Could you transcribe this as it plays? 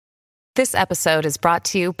This episode is brought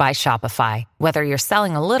to you by Shopify. Whether you're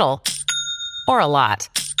selling a little or a lot,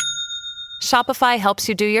 Shopify helps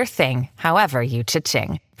you do your thing, however you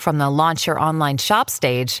cha-ching. From the launch your online shop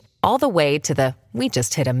stage, all the way to the we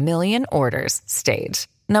just hit 1 million orders stage.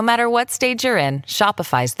 No matter what stage you're in,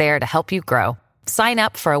 Shopify's there to help you grow. Sign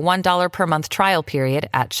up for a $1 per month trial period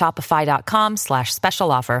at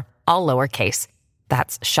shopify.com/special offer, all lowercase.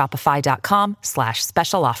 That's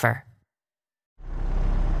shopify.com/special offer.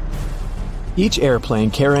 Each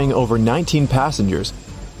airplane carrying over 19 passengers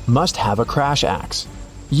must have a crash axe.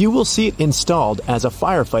 You will see it installed as a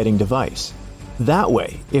firefighting device. That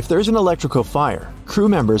way, if there's an electrical fire, crew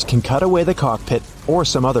members can cut away the cockpit or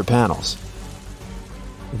some other panels.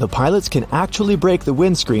 The pilots can actually break the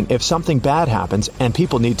windscreen if something bad happens and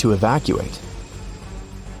people need to evacuate.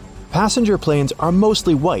 Passenger planes are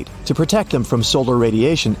mostly white to protect them from solar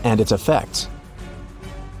radiation and its effects.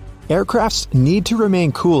 Aircrafts need to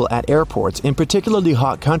remain cool at airports in particularly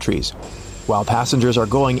hot countries, while passengers are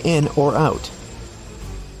going in or out.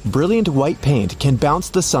 Brilliant white paint can bounce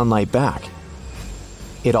the sunlight back.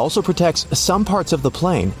 It also protects some parts of the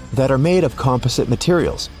plane that are made of composite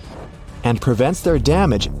materials and prevents their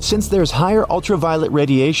damage since there's higher ultraviolet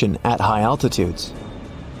radiation at high altitudes.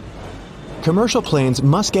 Commercial planes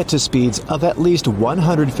must get to speeds of at least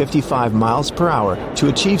 155 miles per hour to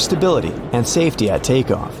achieve stability and safety at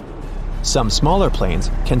takeoff. Some smaller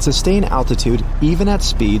planes can sustain altitude even at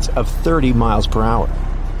speeds of 30 miles per hour.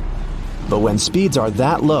 But when speeds are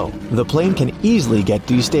that low, the plane can easily get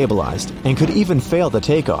destabilized and could even fail the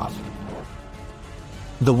takeoff.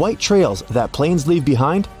 The white trails that planes leave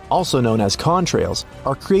behind, also known as contrails,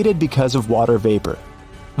 are created because of water vapor.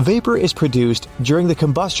 Vapor is produced during the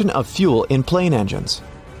combustion of fuel in plane engines.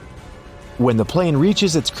 When the plane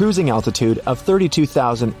reaches its cruising altitude of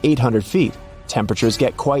 32,800 feet, temperatures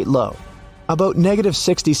get quite low, about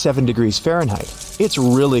 -67 degrees Fahrenheit. It's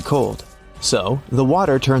really cold. So, the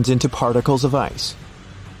water turns into particles of ice.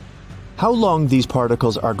 How long these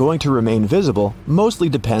particles are going to remain visible mostly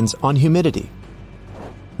depends on humidity.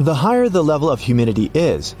 The higher the level of humidity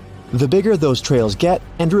is, the bigger those trails get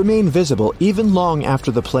and remain visible even long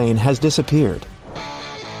after the plane has disappeared.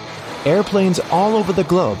 Airplanes all over the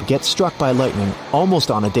globe get struck by lightning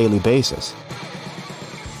almost on a daily basis.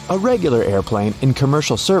 A regular airplane in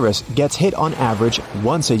commercial service gets hit on average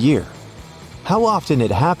once a year. How often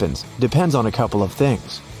it happens depends on a couple of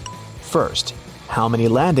things. First, how many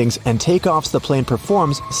landings and takeoffs the plane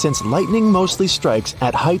performs, since lightning mostly strikes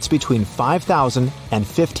at heights between 5,000 and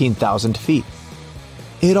 15,000 feet.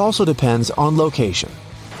 It also depends on location.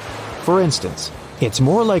 For instance, it's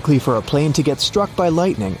more likely for a plane to get struck by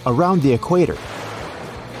lightning around the equator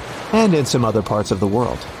and in some other parts of the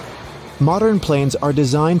world. Modern planes are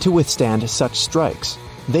designed to withstand such strikes.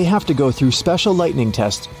 They have to go through special lightning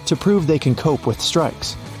tests to prove they can cope with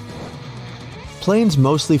strikes. Planes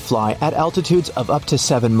mostly fly at altitudes of up to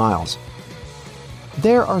 7 miles.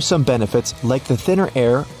 There are some benefits like the thinner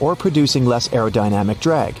air or producing less aerodynamic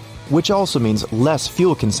drag, which also means less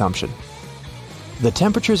fuel consumption. The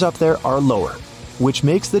temperatures up there are lower, which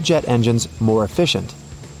makes the jet engines more efficient.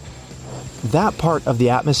 That part of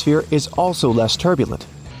the atmosphere is also less turbulent,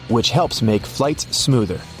 which helps make flights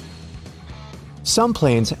smoother. Some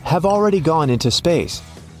planes have already gone into space,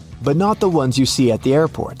 but not the ones you see at the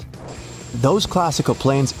airport. Those classical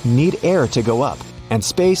planes need air to go up, and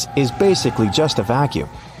space is basically just a vacuum.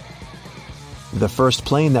 The first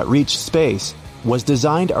plane that reached space was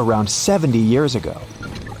designed around 70 years ago.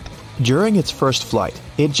 During its first flight,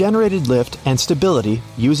 it generated lift and stability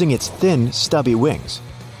using its thin, stubby wings.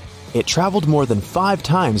 It traveled more than 5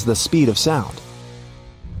 times the speed of sound.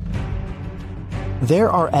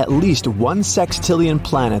 There are at least 1 sextillion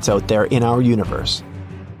planets out there in our universe.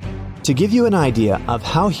 To give you an idea of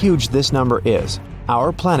how huge this number is,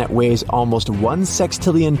 our planet weighs almost 1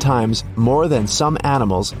 sextillion times more than some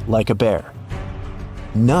animals like a bear.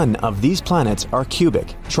 None of these planets are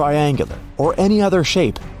cubic, triangular, or any other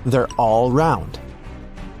shape. They're all round.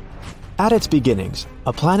 At its beginnings,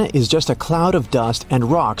 a planet is just a cloud of dust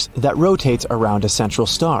and rocks that rotates around a central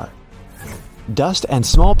star. Dust and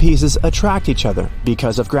small pieces attract each other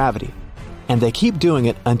because of gravity, and they keep doing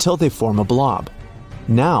it until they form a blob.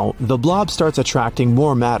 Now, the blob starts attracting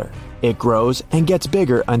more matter. It grows and gets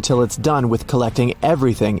bigger until it's done with collecting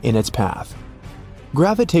everything in its path.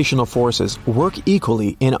 Gravitational forces work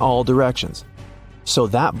equally in all directions, so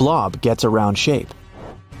that blob gets a round shape.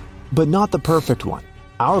 But not the perfect one.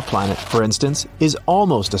 Our planet, for instance, is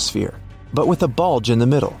almost a sphere, but with a bulge in the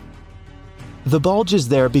middle. The bulge is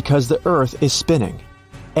there because the Earth is spinning.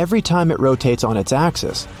 Every time it rotates on its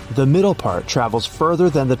axis, the middle part travels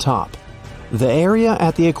further than the top. The area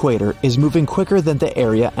at the equator is moving quicker than the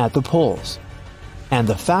area at the poles. And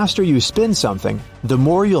the faster you spin something, the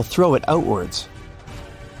more you'll throw it outwards.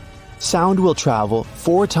 Sound will travel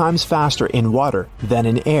 4 times faster in water than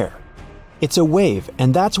in air. It's a wave,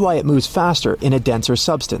 and that's why it moves faster in a denser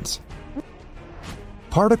substance.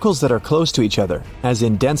 Particles that are close to each other, as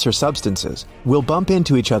in denser substances, will bump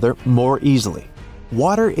into each other more easily.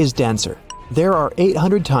 Water is denser. There are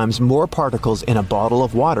 800 times more particles in a bottle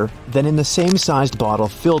of water than in the same sized bottle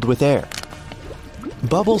filled with air.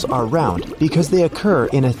 Bubbles are round because they occur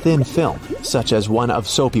in a thin film, such as one of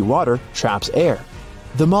soapy water traps air.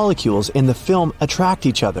 The molecules in the film attract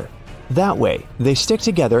each other. That way, they stick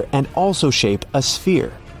together and also shape a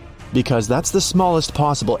sphere, because that's the smallest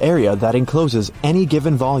possible area that encloses any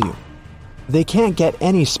given volume. They can't get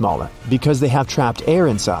any smaller because they have trapped air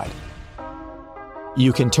inside.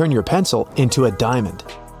 You can turn your pencil into a diamond.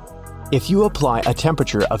 If you apply a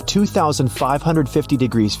temperature of 2,550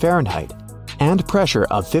 degrees Fahrenheit and pressure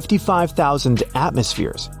of 55,000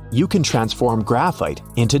 atmospheres, you can transform graphite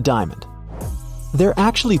into diamond. There are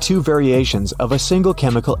actually 2 variations of a single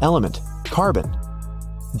chemical element, carbon.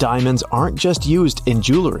 Diamonds aren't just used in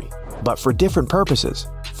jewelry, but for different purposes.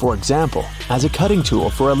 For example, as a cutting tool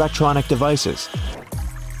for electronic devices.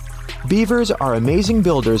 Beavers are amazing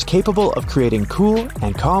builders capable of creating cool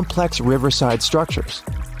and complex riverside structures.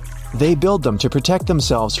 They build them to protect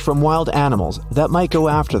themselves from wild animals that might go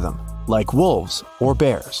after them, like wolves or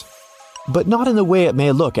bears. But not in the way it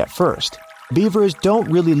may look at first. Beavers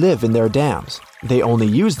don't really live in their dams. They only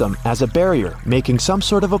use them as a barrier, making some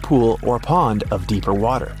sort of a pool or pond of deeper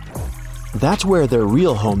water. That's where their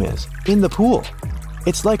real home is, in the pool.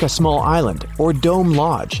 It's like a small island or dome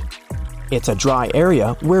lodge. It's a dry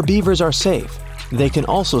area where beavers are safe. They can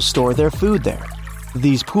also store their food there.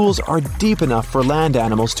 These pools are deep enough for land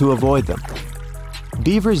animals to avoid them.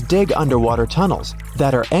 Beavers dig underwater tunnels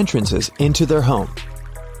that are entrances into their home.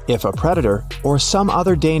 If a predator or some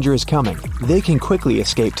other danger is coming, they can quickly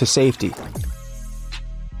escape to safety.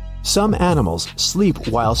 Some animals sleep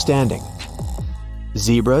while standing.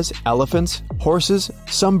 Zebras, elephants, horses,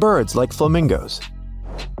 some birds like flamingos.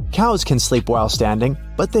 Cows can sleep while standing,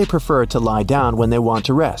 but they prefer to lie down when they want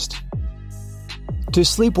to rest. To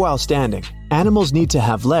sleep while standing, animals need to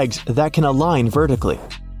have legs that can align vertically.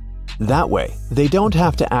 That way, they don't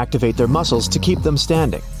have to activate their muscles to keep them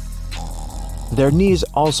standing. Their knees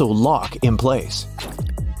also lock in place.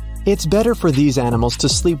 It's better for these animals to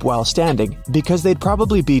sleep while standing because they'd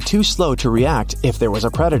probably be too slow to react if there was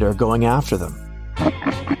a predator going after them.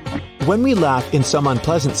 When we laugh in some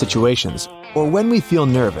unpleasant situations, or when we feel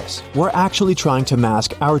nervous, we're actually trying to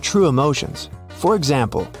mask our true emotions. For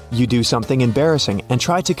example, you do something embarrassing and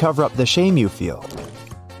try to cover up the shame you feel.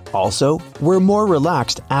 Also, we're more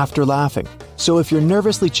relaxed after laughing, so if you're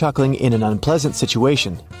nervously chuckling in an unpleasant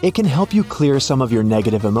situation, it can help you clear some of your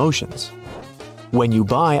negative emotions. When you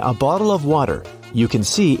buy a bottle of water, you can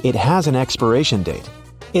see it has an expiration date.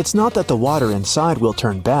 It's not that the water inside will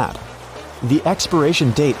turn bad. The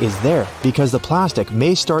expiration date is there because the plastic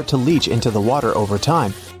may start to leach into the water over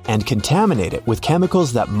time and contaminate it with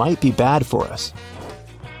chemicals that might be bad for us.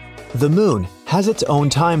 The moon has its own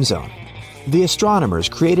time zone. The astronomers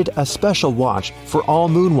created a special watch for all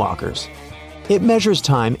moonwalkers. It measures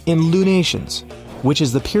time in lunations, which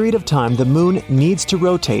is the period of time the moon needs to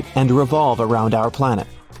rotate and revolve around our planet.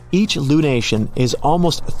 Each lunation is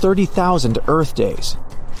almost 30,000 Earth days.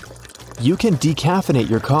 You can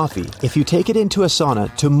decaffeinate your coffee if you take it into a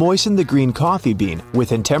sauna to moisten the green coffee bean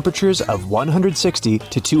within temperatures of 160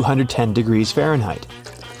 to 210 degrees Fahrenheit.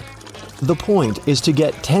 The point is to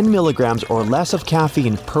get 10 milligrams or less of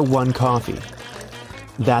caffeine per one coffee.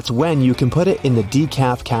 That's when you can put it in the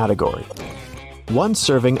decaf category. One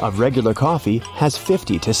serving of regular coffee has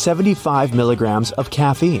 50 to 75 milligrams of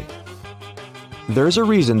caffeine. There's a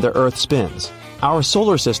reason the Earth spins. Our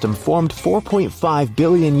solar system formed 4.5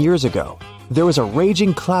 billion years ago. There was a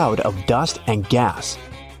raging cloud of dust and gas.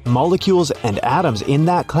 Molecules and atoms in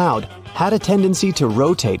that cloud had a tendency to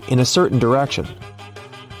rotate in a certain direction.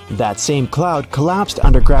 That same cloud collapsed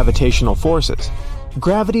under gravitational forces.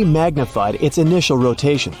 Gravity magnified its initial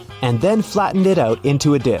rotation and then flattened it out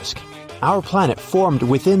into a disk. Our planet formed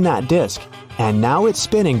within that disk, and now it's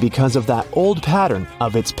spinning because of that old pattern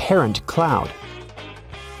of its parent cloud.